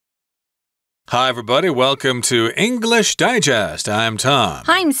Hi, everybody. Welcome to English Digest. I'm Tom.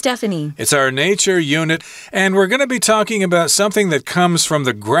 Hi, I'm Stephanie. It's our nature unit, and we're going to be talking about something that comes from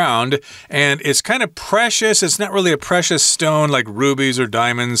the ground, and it's kind of precious. It's not really a precious stone like rubies or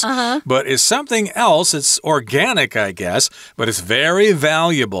diamonds, but it's something else. It's organic, I guess, but it's very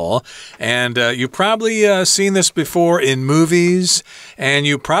valuable, and you've probably seen this before in movies, and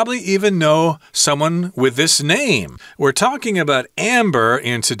you probably even know someone with this name. We're talking about amber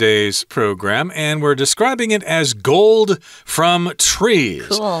in today's program. And we're describing it as gold from trees.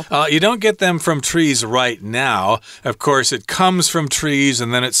 Cool. You don't get them from trees right now. Of course, it comes from trees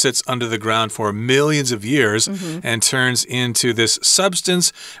and then it sits under the ground for millions of years and turns into this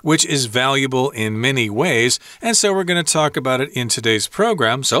substance which is valuable in many ways. And so we're going to talk about it in today's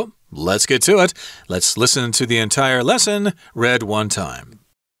program. So let's get to it. Let's listen to the entire lesson read one time.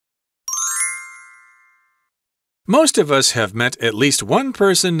 Most of us have met at least one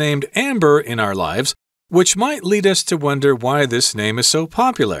person named Amber in our lives, which might lead us to wonder why this name is so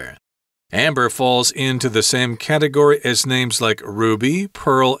popular. Amber falls into the same category as names like ruby,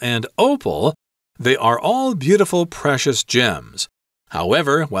 pearl, and opal. They are all beautiful, precious gems.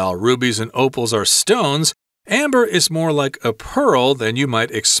 However, while rubies and opals are stones, amber is more like a pearl than you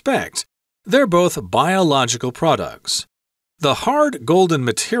might expect. They're both biological products. The hard golden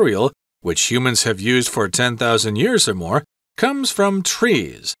material, which humans have used for 10,000 years or more, comes from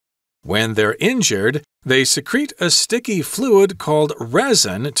trees. When they're injured, they secrete a sticky fluid called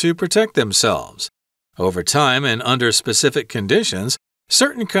resin to protect themselves. Over time and under specific conditions,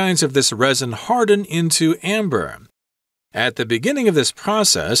 certain kinds of this resin harden into amber. At the beginning of this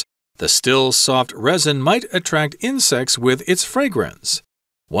process, the still soft resin might attract insects with its fragrance.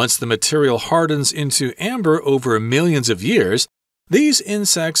 Once the material hardens into amber over millions of years, these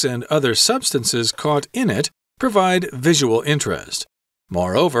insects and other substances caught in it provide visual interest.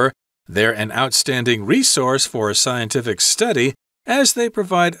 Moreover, they're an outstanding resource for scientific study as they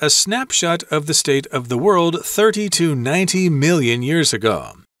provide a snapshot of the state of the world 30 to 90 million years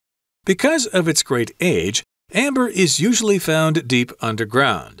ago. Because of its great age, amber is usually found deep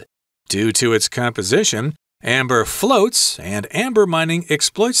underground. Due to its composition, amber floats, and amber mining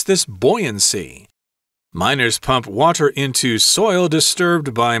exploits this buoyancy. Miners pump water into soil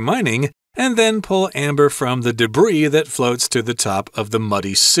disturbed by mining and then pull amber from the debris that floats to the top of the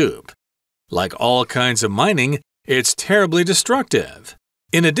muddy soup. Like all kinds of mining, it's terribly destructive.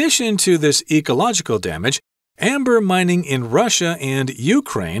 In addition to this ecological damage, amber mining in Russia and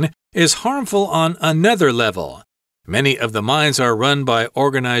Ukraine is harmful on another level. Many of the mines are run by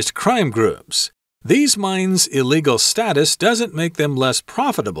organized crime groups. These mines' illegal status doesn't make them less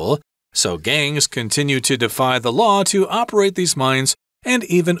profitable, so gangs continue to defy the law to operate these mines and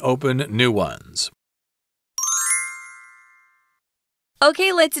even open new ones.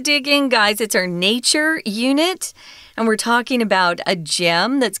 Okay, let's dig in, guys. It's our nature unit, and we're talking about a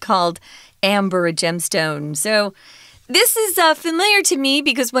gem that's called amber, a gemstone. So this is familiar to me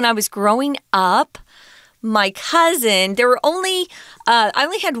because when I was growing up, my cousin, I only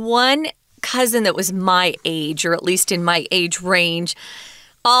had one cousin that was my age, or at least in my age range.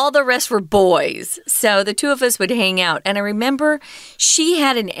 All the rest were boys, so the two of us would hang out. And I remember she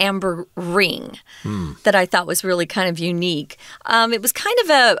had an amber ring that I thought was really kind of unique. It was kind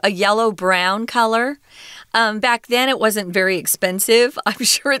of a yellow-brown color. Back then, it wasn't very expensive. I'm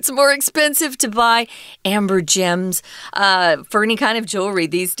sure it's more expensive to buy amber gems for any kind of jewelry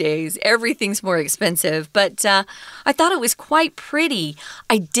these days. Everything's more expensive. But I thought it was quite pretty.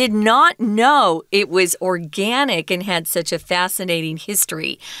 I did not know it was organic and had such a fascinating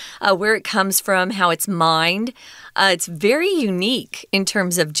history. Where it comes from, how it's mined. It's very unique in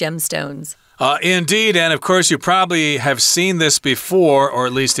terms of gemstones. Indeed, and of course you probably have seen this before, or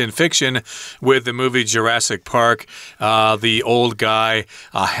at least in fiction, with the movie Jurassic Park. The old guy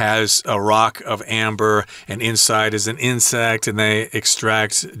has a rock of amber, and inside is an insect, and they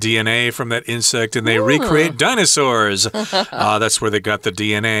extract DNA from that insect, and they recreate dinosaurs. That's where they got the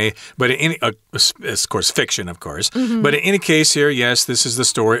DNA. But of course, fiction, of course. But in any case here, yes, this is the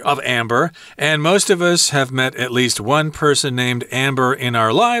story of amber, and most of us have met at least one person named Amber in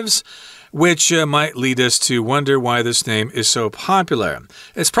our lives, which might lead us to wonder why this name is so popular.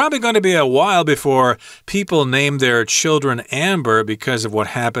 It's probably going to be a while before people name their children Amber because of what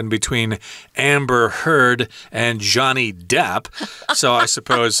happened between Amber Heard and Johnny Depp. So I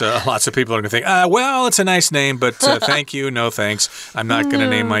suppose lots of people are going to think, well, it's a nice name, but thank you, no thanks. I'm not going to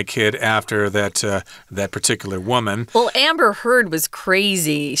name my kid after that particular woman. Well, Amber Heard was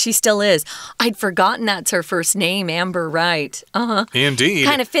crazy. She still is. I'd forgotten that's her first name, Amber, right? Indeed.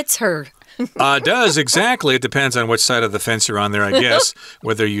 Kind of fits her. Does, exactly. It depends on which side of the fence you're on there, I guess,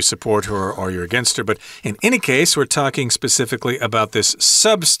 whether you support her or you're against her. But in any case, we're talking specifically about this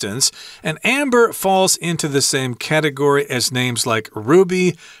substance. And amber falls into the same category as names like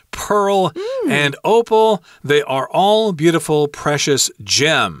ruby, pearl, and opal. They are all beautiful, precious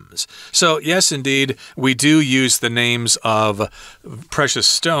gems. So, yes, indeed, we do use the names of precious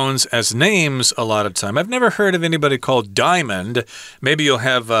stones as names a lot of time. I've never heard of anybody called Diamond. Maybe you'll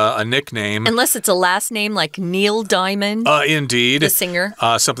have a nickname. Unless it's a last name like Neil Diamond. Indeed. The singer.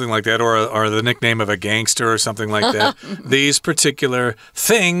 Something like that, or the nickname of a gangster or something like that. These particular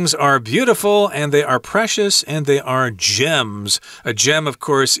things are beautiful, and they are precious, and they are gems. A gem, of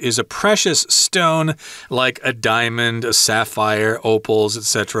course, is a precious stone like a diamond, a sapphire, opals,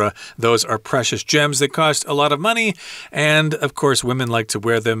 etc. Those are precious gems. They cost a lot of money, and of course, women like to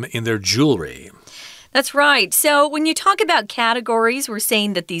wear them in their jewelry. That's right. So when you talk about categories, we're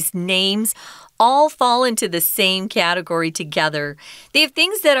saying that these names all fall into the same category together. They have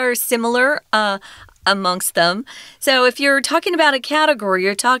things that are similar amongst them. So if you're talking about a category,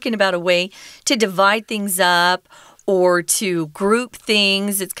 you're talking about a way to divide things up or to group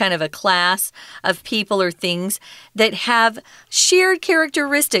things. It's kind of a class of people or things that have shared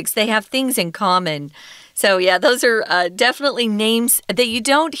characteristics. They have things in common. So yeah, those are definitely names that you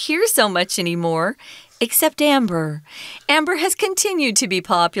don't hear so much anymore, except amber. Amber has continued to be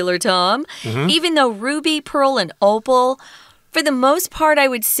popular, Tom. Even though ruby, pearl, and opal, for the most part, I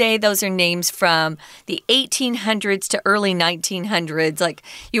would say those are names from the 1800s to early 1900s. Like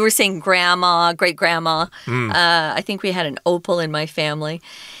you were saying grandma, great-grandma. I think we had an opal in my family.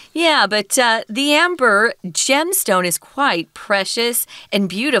 Yeah, but the amber gemstone is quite precious and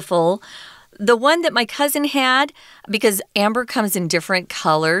beautiful. The one that my cousin had, because amber comes in different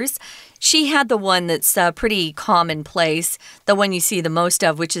colors, she had the one that's pretty commonplace, the one you see the most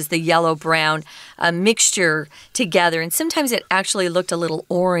of, which is the yellow-brown mixture together. And sometimes it actually looked a little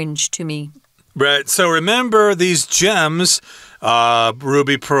orange to me. Right. So remember, these gems,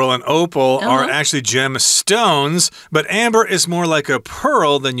 ruby, pearl, and opal, are actually gemstones, but amber is more like a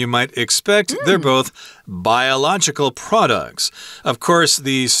pearl than you might expect. They're both biological products. Of course,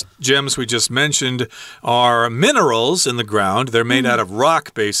 these gems we just mentioned are minerals in the ground. They're made out of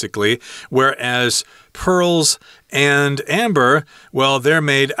rock, basically, whereas pearls and amber, well, they're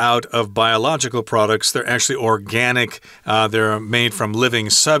made out of biological products. They're actually organic. They're made from living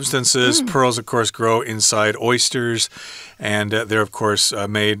substances. Pearls, of course, grow inside oysters, and they're, of course,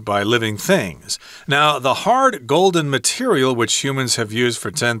 made by living things. Now, the hard golden material, which humans have used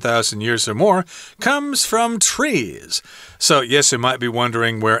for 10,000 years or more, comes from trees. So, yes, you might be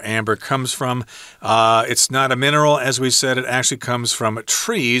wondering where amber comes from. It's not a mineral, as we said. It actually comes from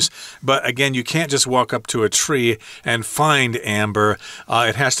trees. But, again, you can't just walk up to a tree and find amber.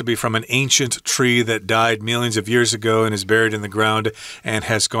 It has to be from an ancient tree that died millions of years ago and is buried in the ground and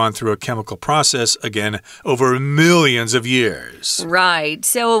has gone through a chemical process, again, over millions of years. Right.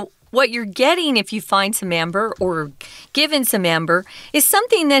 So what you're getting if you find some amber or given some amber is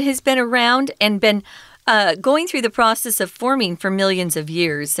something that has been around and been going through the process of forming for millions of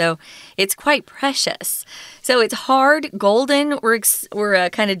years. So it's quite precious. So it's hard, golden, we're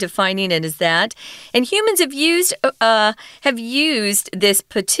kind of defining it as that. And humans have used this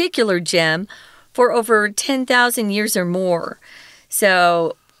particular gem for over 10,000 years or more.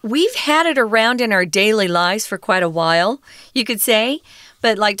 So we've had it around in our daily lives for quite a while, you could say.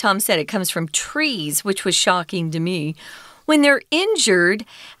 But like Tom said, it comes from trees, which was shocking to me. When they're injured,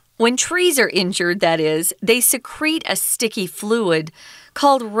 when trees are injured, that is, they secrete a sticky fluid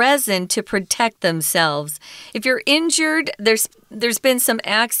called resin to protect themselves. If you're injured, there's been some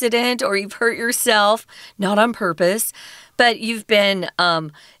accident or you've hurt yourself, not on purpose, but you've been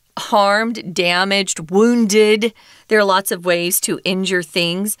harmed, damaged, wounded. There are lots of ways to injure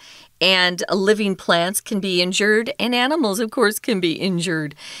things. And living plants can be injured, and animals, of course, can be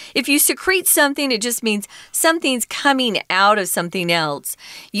injured. If you secrete something, it just means something's coming out of something else.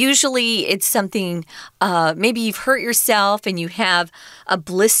 Usually, it's something, maybe you've hurt yourself and you have a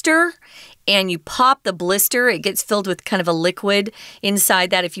blister, and you pop the blister, it gets filled with kind of a liquid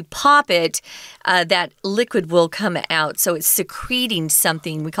inside that. If you pop it, that liquid will come out. So it's secreting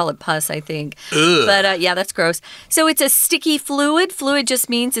something. We call it pus, I think. Ugh. But yeah, that's gross. So it's a sticky fluid. Fluid just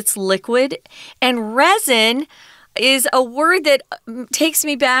means it's liquid. And resin is a word that takes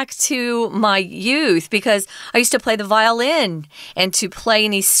me back to my youth because I used to play the violin, and to play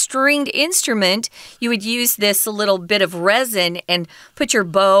any stringed instrument, you would use this little bit of resin and put your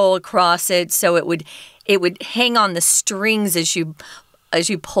bow across it so it would hang on the strings as you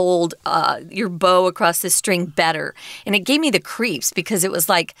pulled your bow across the string better. And it gave me the creeps because it was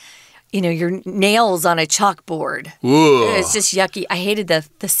like your nails on a chalkboard. Ooh. It's just yucky. I hated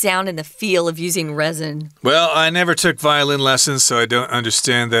the sound and the feel of using resin. Well, I never took violin lessons, so I don't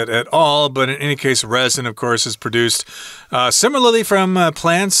understand that at all. But in any case, resin, of course, is produced similarly from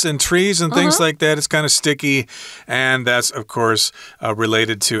plants and trees and things like that. It's kind of sticky, and that's, of course,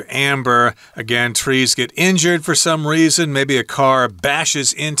 related to amber. Again, trees get injured for some reason. Maybe a car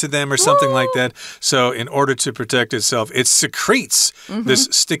bashes into them or something like that. So in order to protect itself, it secretes this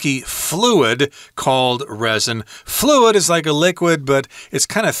sticky fluid called resin. Fluid is like a liquid, but it's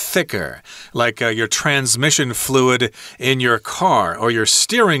kind of thicker, like your transmission fluid in your car or your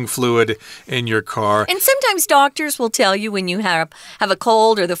steering fluid in your car. And sometimes doctors will tell you when you have a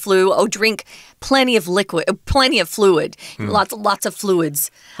cold or the flu, drink plenty of fluid, lots of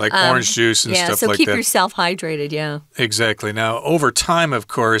fluids. Like orange juice and stuff like that. Yeah, so keep yourself hydrated, yeah. Exactly. Now, over time, of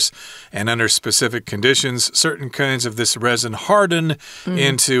course, and under specific conditions, certain kinds of this resin harden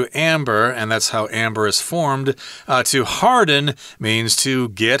into amber, and that's how amber is formed. To harden means to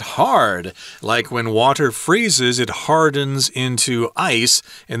get hard. Like when water freezes, it hardens into ice.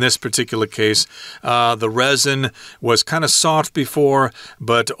 In this particular case, the resin was kind of soft before,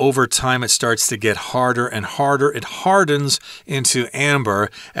 but over time it starts to get harder and harder. It hardens into amber,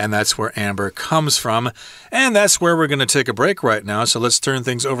 and that's where amber comes from. And that's where we're going to take a break right now. So let's turn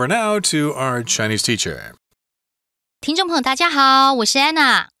things over now to our Chinese teacher. 听众朋友大家好，我是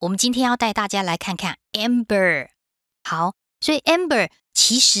Anna。我们今天要带大家来看看 amber。好，所以 amber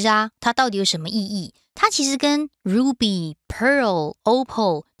其实它到底有什么意义？它其实跟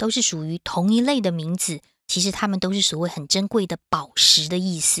ruby、pearl、opal 都是属于同一类的名字。其实它们都是所谓很珍贵的宝石的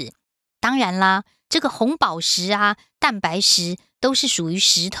意思。当然啦，这个红宝石蛋白石都是属于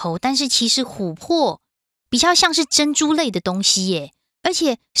石头，但是其实琥珀比较像是珍珠类的东西耶。而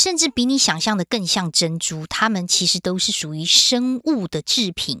且甚至比你想象的更像珍珠，它们其实都是属于生物的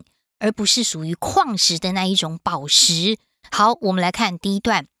制品，而不是属于矿石的那一种宝石。好，我们来看第一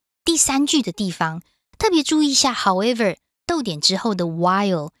段第3句的地方，特别注意一下 however 逗点之后的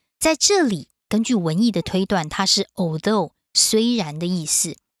while， 在这里根据文意的推断，它是 although 虽然的意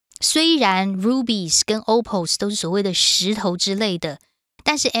思。虽然 rubies 跟 opals 都是所谓的石头之类的，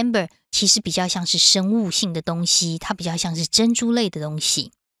但是 amber 其实比较像是生物性的东西，它比较像是珍珠类的东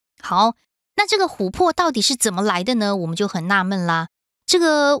西。好，那这个琥珀到底是怎么来的呢？我们就很纳闷啦。这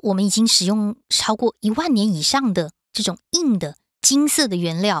个我们已经使用超过10000年以上的这种硬的金色的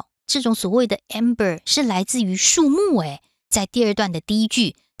原料，这种所谓的 amber 是来自于树木诶。在第2段的第1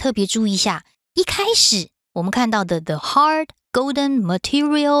句特别注意一下，一开始我们看到的 the hard golden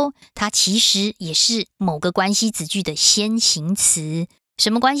material， 它其实也是某个关系子句的先行词。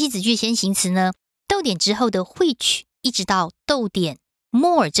什么关系子句先行词呢？逗点之后的 which 一直到逗点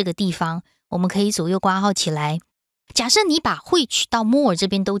more 这个地方，我们可以左右括号起来。假设你把 which 到 more 这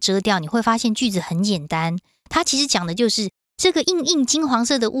边都遮掉，你会发现句子很简单，它其实讲的就是这个硬金黄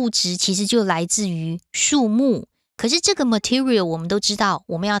色的物质其实就来自于树木。可是这个 material 我们都知道，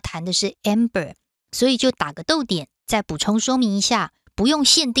我们要谈的是 amber， 所以就打个逗点，再补充说明一下，不用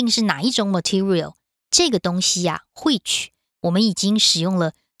限定是哪一种 material， 这个东西which我们已经使用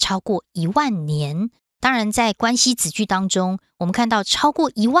了超过10000年。当然在关系子句当中，我们看到超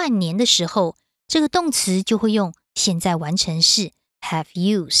过10000年的时候，这个动词就会用现在完成式 have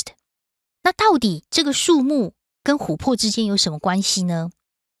used。 那到底这个树木跟琥珀之间有什么关系呢？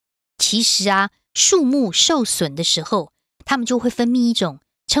其实树木受损的时候，它们就会分泌一种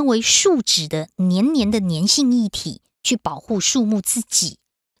称为树脂的黏黏的粘性液体，去保护树木自己。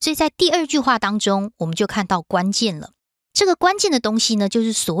所以在第2句话当中，我们就看到关键了。这个关键的东西呢，就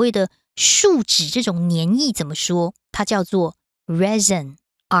是所谓的树脂这种粘液，怎么说？它叫做 resin，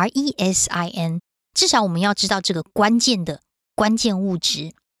 R-E-S-I-N。 至少我们要知道这个关键的关键物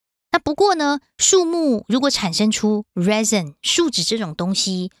质。那不过呢，树木如果产生出 resin 树脂这种东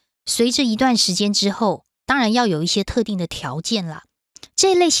西，随着一段时间之后，当然要有一些特定的条件啦，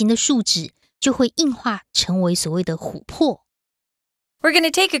这类型的树脂就会硬化成为所谓的琥珀。 We're going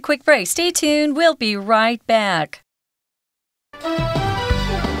to take a quick break. Stay tuned. We'll be right back.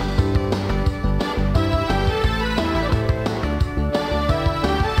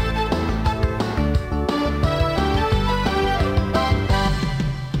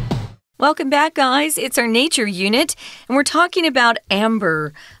 Welcome back, guys. It's our nature unit, and we're talking about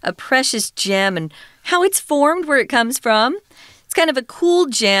amber, a precious gem, and how it's formed, where it comes from. It's kind of a cool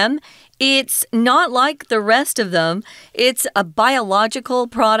gem. It's not like the rest of them. It's a biological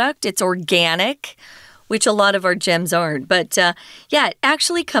product. It's organic, which a lot of our gems aren't. But yeah, it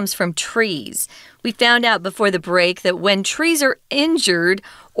actually comes from trees. We found out before the break that when trees are injured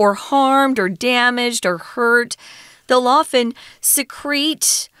or harmed or damaged or hurt, they'll often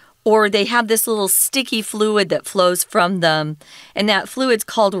secrete or they have this little sticky fluid that flows from them, and that fluid's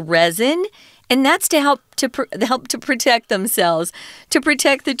called resin. And that's to help to protect themselves, to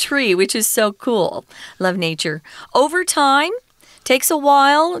protect the tree, which is so cool. Love nature. Over time, takes a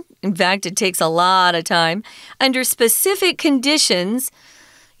while. In fact, it takes a lot of time. Under specific conditions,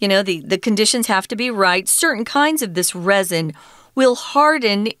 the conditions have to be right. Certain kinds of this resin will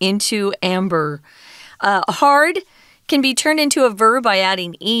harden into amber. Hard can be turned into a verb by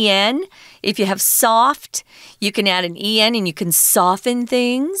adding en. If you have soft, you can add an en and you can soften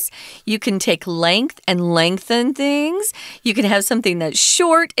things. You can take length and lengthen things. You can have something that's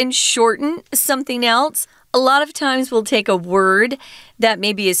short and shorten something else. A lot of times we'll take a word that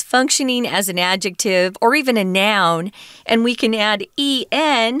maybe is functioning as an adjective or even a noun, and we can add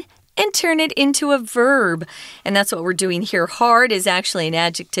en and turn it into a verb. And that's what we're doing here. Hard is actually an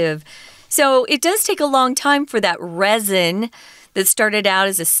adjective. So it does take a long time for that resin that started out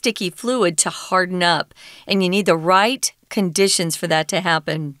as a sticky fluid to harden up. And you need the right conditions for that to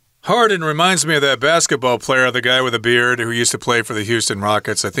happen. Harden reminds me of that basketball player, the guy with a beard who used to play for the Houston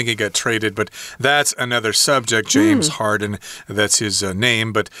Rockets. I think he got traded, but that's another subject. James Harden, that's his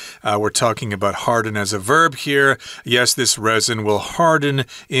name. But we're talking about harden as a verb here. Yes, this resin will harden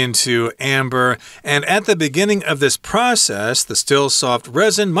into amber. And at the beginning of this process, the still soft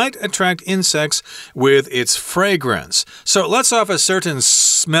resin might attract insects with its fragrance. So it lets off a certain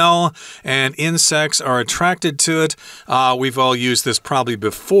smell, and insects are attracted to it. We've all used this probably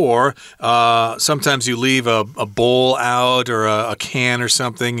before. Sometimes you leave a bowl out or a can or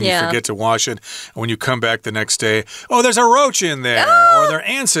something and you forget to wash it. And when you come back the next day, oh, there's a roach in there or there are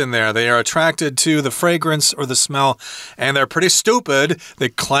ants in there. They are attracted to the fragrance or the smell, and they're pretty stupid. They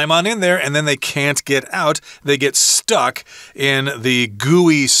climb on in there and then they can't get out. They get stuck in the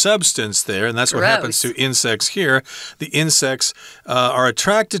gooey substance there, and that's what happens to insects here. The insects are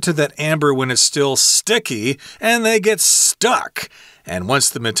attracted to that amber when it's still sticky, and they get stuck. And once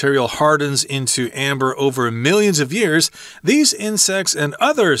the material hardens into amber over millions of years, these insects and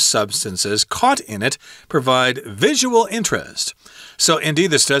other substances caught in it provide visual interest. So indeed,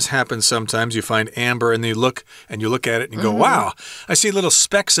 this does happen sometimes. You find amber and you look at it and you go, wow, I see little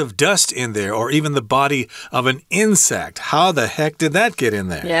specks of dust in there, or even the body of an insect. How the heck did that get in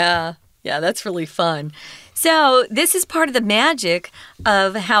there? Yeah, that's really fun. So this is part of the magic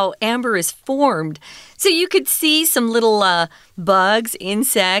of how amber is formed. So you could see some little bugs,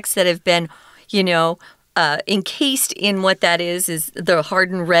 insects that have been, encased in what that is the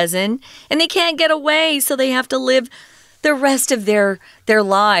hardened resin. And they can't get away, so they have to live the rest of their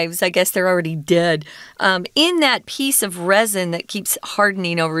lives. I guess they're already dead. In that piece of resin that keeps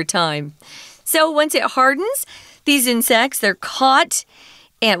hardening over time. So once it hardens, these insects, they're caught.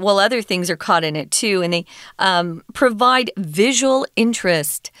 And, other things are caught in it too, and they provide visual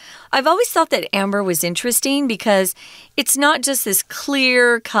interest. I've always thought that amber was interesting because it's not just this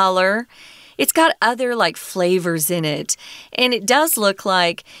clear color. It's got other flavors in it. And it does look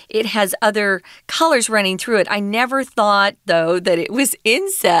like it has other colors running through it. I never thought, though, that it was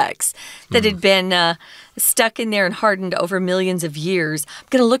insects that had been stuck in there and hardened over millions of years. I'm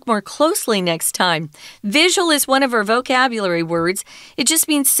going to look more closely next time. Visual is one of our vocabulary words. It just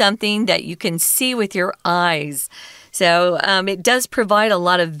means something that you can see with your eyes. So it does provide a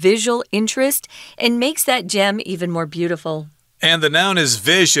lot of visual interest and makes that gem even more beautiful. And the noun is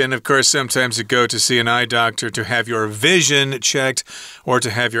vision. Of course, sometimes you go to see an eye doctor to have your vision checked or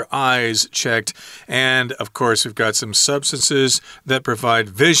to have your eyes checked. And, of course, we've got some substances that provide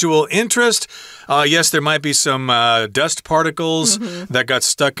visual interest. Yes, there might be some dust particles that got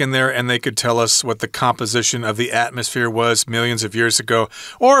stuck in there, and they could tell us what the composition of the atmosphere was millions of years ago.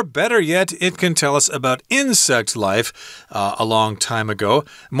 Or, better yet, it can tell us about insect life a long time ago.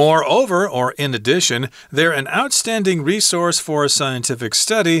 Moreover, or in addition, they're an outstanding resource for a scientific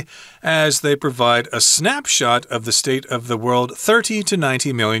study as they provide a snapshot of the state of the world 30 to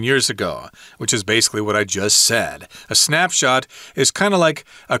 90 million years ago, which is basically what I just said. A snapshot is kind of like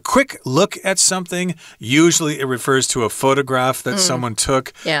a quick look at something. Usually it refers to a photograph that someone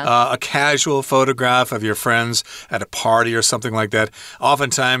took, a casual photograph of your friends at a party or something like that.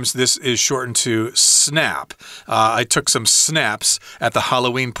 Oftentimes this is shortened to snap. I took some snaps at the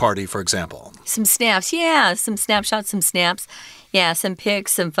Halloween party, for example. Some snaps, yeah, some snapshots, some snaps. Yeah, some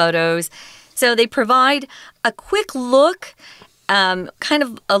pics, some photos. So they provide a quick look, kind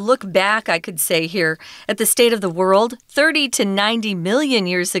of a look back, I could say here, at the state of the world 30 to 90 million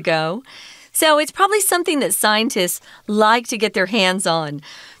years ago. So it's probably something that scientists like to get their hands on.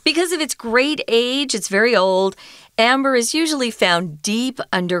 Because of its great age, it's very old, amber is usually found deep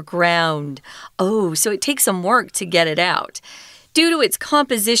underground. Oh, so it takes some work to get it out. Due to its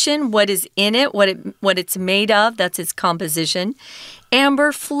composition, what is in it, what it's made of, that's its composition.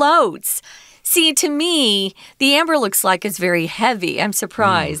 Amber floats. See, to me, the amber looks like it's very heavy. I'm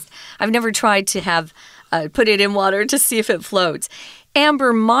surprised. I've never tried to have put it in water to see if it floats.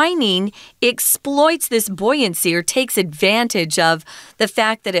 Amber mining exploits this buoyancy or takes advantage of the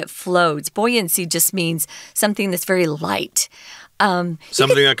fact that it floats. Buoyancy just means something that's very light.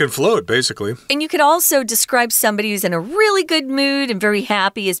 Something that can float, basically. And you could also describe somebody who's in a really good mood and very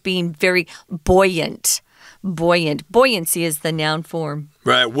happy as being very buoyant. Buoyancy is the noun form.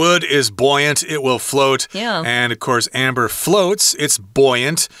 Right. Wood is buoyant. It will float. Yeah. And, of course, amber floats. It's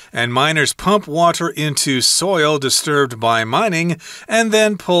buoyant. And miners pump water into soil disturbed by mining and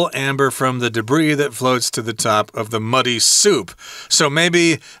then pull amber from the debris that floats to the top of the muddy soup. So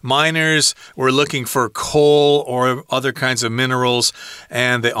maybe miners were looking for coal or other kinds of minerals,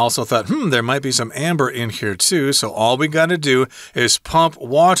 and they also thought, there might be some amber in here too. So all we got to do is pump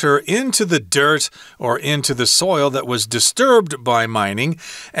water into the dirt or into the soil that was disturbed by mining,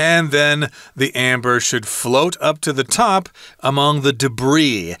 and then the amber should float up to the top among the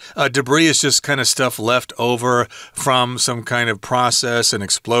debris. Debris is just kind of stuff left over from some kind of process, an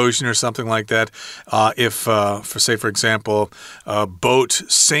explosion or something like that. If, for example, a boat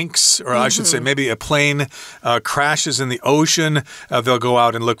sinks, or I should say maybe a plane crashes in the ocean, they'll go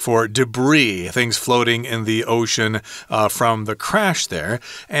out and look for debris, things floating in the ocean from the crash there.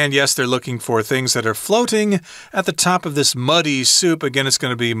 And yes, they're looking for things that are floating at the top of this muddy soup. Again, it's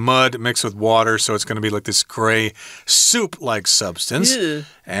going to be mud mixed with water, so it's going to be like this gray soup-like substance. Ew.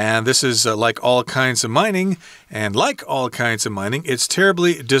 And this is like all kinds of mining, and like all kinds of mining, it's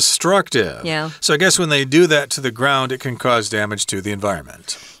terribly destructive. Yeah. So I guess when they do that to the ground, it can cause damage to the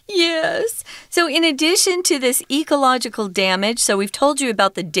environment. Yes. So in addition to this ecological damage, so we've told you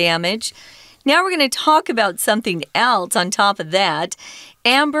about the damage. Now we're going to talk about something else on top of that.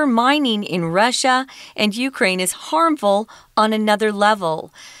 Amber mining in Russia and Ukraine is harmful on another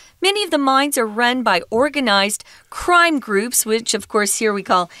level. Many of the mines are run by organized crime groups, which, of course, here we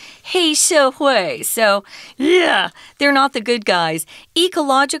call 黑社会. So, yeah, they're not the good guys.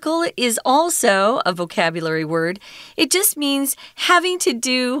 Ecological is also a vocabulary word. It just means having to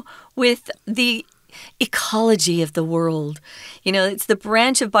do with the ecology of the world. You know, it's the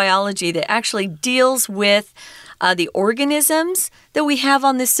branch of biology that actually deals with the organisms that we have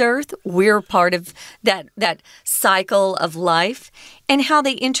on this earth. We're part of that cycle of life and how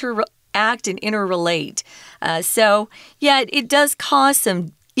they interact and interrelate. So, yeah, it does cause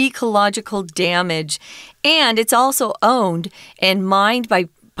some ecological damage. And it's also owned and mined by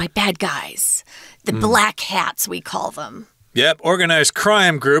bad guys. The black hats, we call them. Yep, organized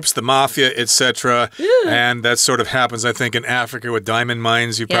crime groups, the mafia, etc. And that sort of happens, I think, in Africa with diamond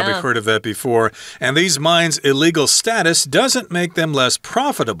mines. You've probably heard of that before. And these mines' illegal status doesn't make them less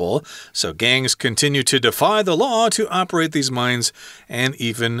profitable, so gangs continue to defy the law to operate these mines and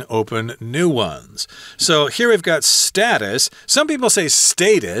even open new ones. So here we've got status. Some people say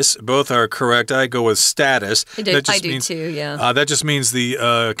status. Both are correct. I go with status. I do too, yeah. That just means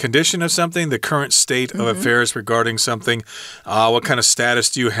the condition of something, the current state of affairs regarding something. What kind of status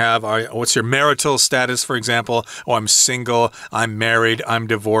do you have? What's your marital status, for example? Oh, I'm single, I'm married, I'm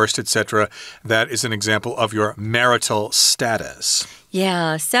divorced, etc. That is an example of your marital status.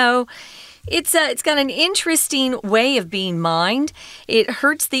 Yeah, so it's got an interesting way of being mined. It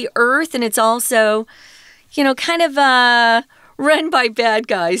hurts the earth, and it's also, kind of run by bad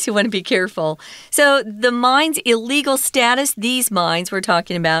guys who want to be careful. So the mine's illegal status, these mines we're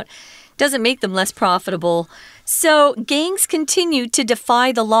talking about, doesn't make them less profitable. So gangs continue to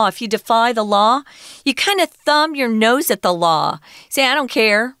defy the law. If you defy the law, you kind of thumb your nose at the law. Say, I don't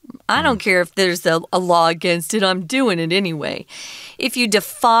care. I don't care if there's a law against it. I'm doing it anyway. If you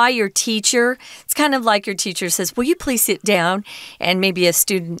defy your teacher, it's kind of like your teacher says, will you please sit down? And maybe a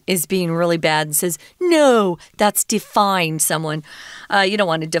student is being really bad and says, no, that's defying someone. You don't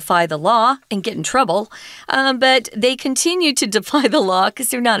want to defy the law and get in trouble. But they continue to defy the law because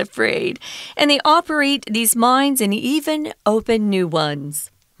they're not afraid. And they operate these mines and even open new ones.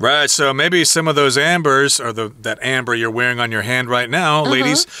 Right, so maybe some of those ambers, or that amber you're wearing on your hand right now,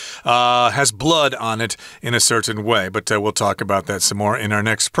 ladies, has blood on it in a certain way. But we'll talk about that some more in our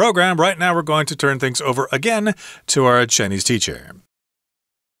next program. Right now, we're going to turn things over again to our Chinese teacher.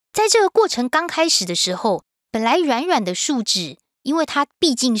 在这个过程刚开始的时候，本来软软的树脂，因为它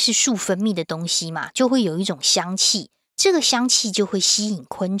毕竟是树分泌的东西嘛，就会有一种香气，这个香气就会吸引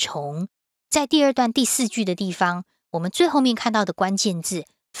昆虫。在第二段第4句的地方，我们最后面看到的关键字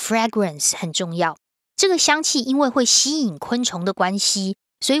fragrance 很重要，这个香气因为会吸引昆虫的关系，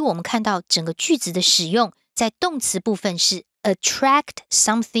所以我们看到整个句子的使用在动词部分是 attract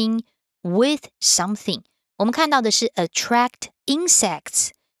something with something。我们看到的是 attract insects，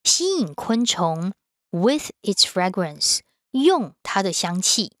 吸引昆虫 with its fragrance， 用它的香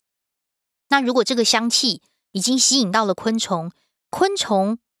气。那如果这个香气已经吸引到了昆虫，昆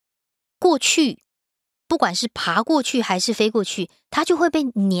虫过去，不管是爬过去还是飞过去，它就会被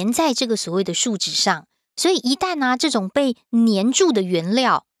粘在这个所谓的树脂上。所以一旦这种被粘住的原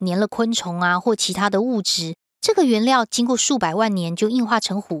料粘了昆虫或其他的物质，这个原料经过数百万年就硬化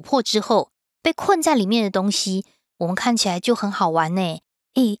成琥珀之后，被困在里面的东西，我们看起来就很好玩呢。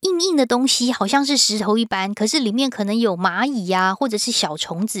硬硬的东西好像是石头一般，可是里面可能有蚂蚁或者是小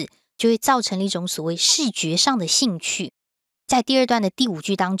虫子，就会造成了一种所谓视觉上的兴趣。在第二段的第5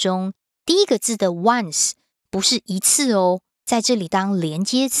句当中，第一个字的 once 不是一次在这里当连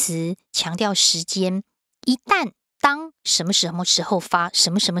接词，强调时间。一旦当什么时候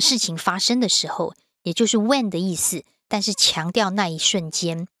什么事情发生的时候，也就是 when 的意思，但是强调那一瞬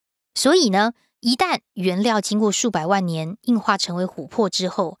间。所以呢，一旦原料经过数百万年硬化成为琥珀之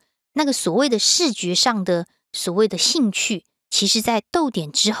后，那个所谓的视觉上的所谓的兴趣，其实在逗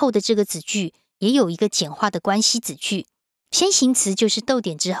点之后的这个子句也有一个简化的关系子句，先行词就是逗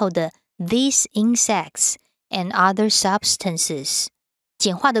点之后的 these insects and other substances，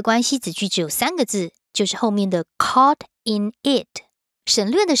 简化的关系子句只有3个字，就是后面的 caught in it， 省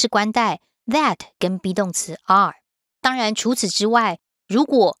略的是冠带 that 跟 be 动词 are。 当然除此之外，如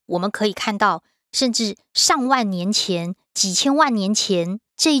果我们可以看到甚至上万年前几千万年前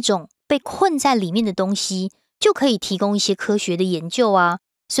这种被困在里面的东西，就可以提供一些科学的研究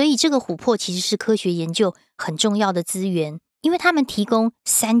所以这个琥珀其实是科学研究很重要的资源，因为他们提供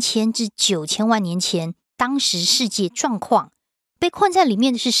3000至9000万年前当时世界状况，被困在里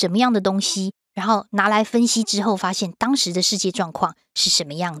面的是什么样的东西，然后拿来分析之后发现当时的世界状况是什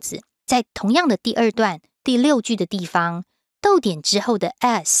么样子。在同样的第2段第6句的地方，逗点之后的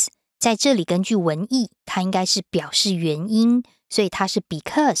as 在这里根据文意它应该是表示原因，所以它是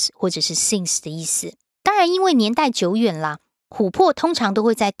because 或者是 since 的意思。当然因为年代久远啦，琥珀通常都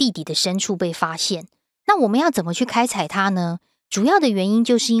会在地底的深处被发现，那我们要怎么去开采它呢？主要的原因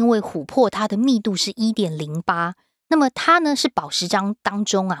就是因为琥珀它的密度是 1.08， 那么它呢是宝石当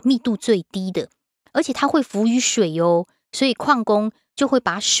中密度最低的，而且它会浮于水所以矿工就会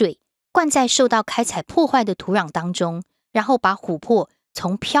把水灌在受到开采破坏的土壤当中，然后把琥珀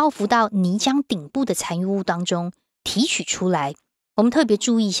从漂浮到泥浆顶部的残余物当中提取出来。我们特别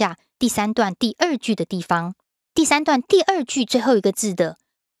注意一下第3段第2句的地方，第3段第2句最后一个字的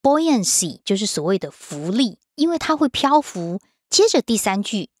buoyancy 就是所谓的浮力，因为它会漂浮。接着第3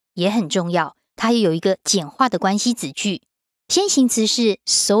句也很重要，它也有一个简化的关系子句，先行词是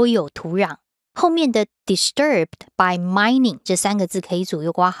soil 土壤，后面的 disturbed by mining 这3个字可以左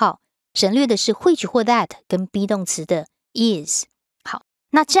右括号，省略的是 which 或 that 跟 be 动词的 is。 好，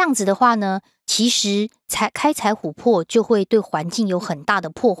那这样子的话呢，其实开采琥珀就会对环境有很大的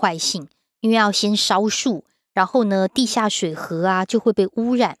破坏性，因为要先烧树，然后呢地下水河就会被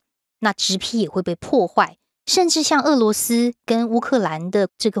污染，那植被也会被破坏，甚至像俄罗斯跟乌克兰的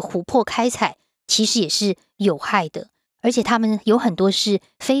这个琥珀开采其实也是有害的，而且他们有很多是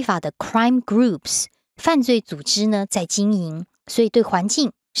非法的 crime groups 犯罪组织呢在经营，所以对环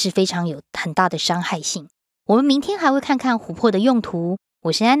境是非常有很大的伤害性。我们明天还会看看琥珀的用途。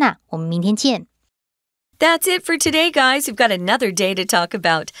我是安娜，我们明天见。That's it for today, guys. We've got another day to talk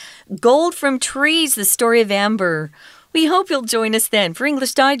about gold from trees, the story of Amber. We hope you'll join us then. For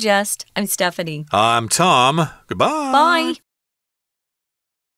English Digest, I'm Stephanie. I'm Tom. Goodbye. Bye.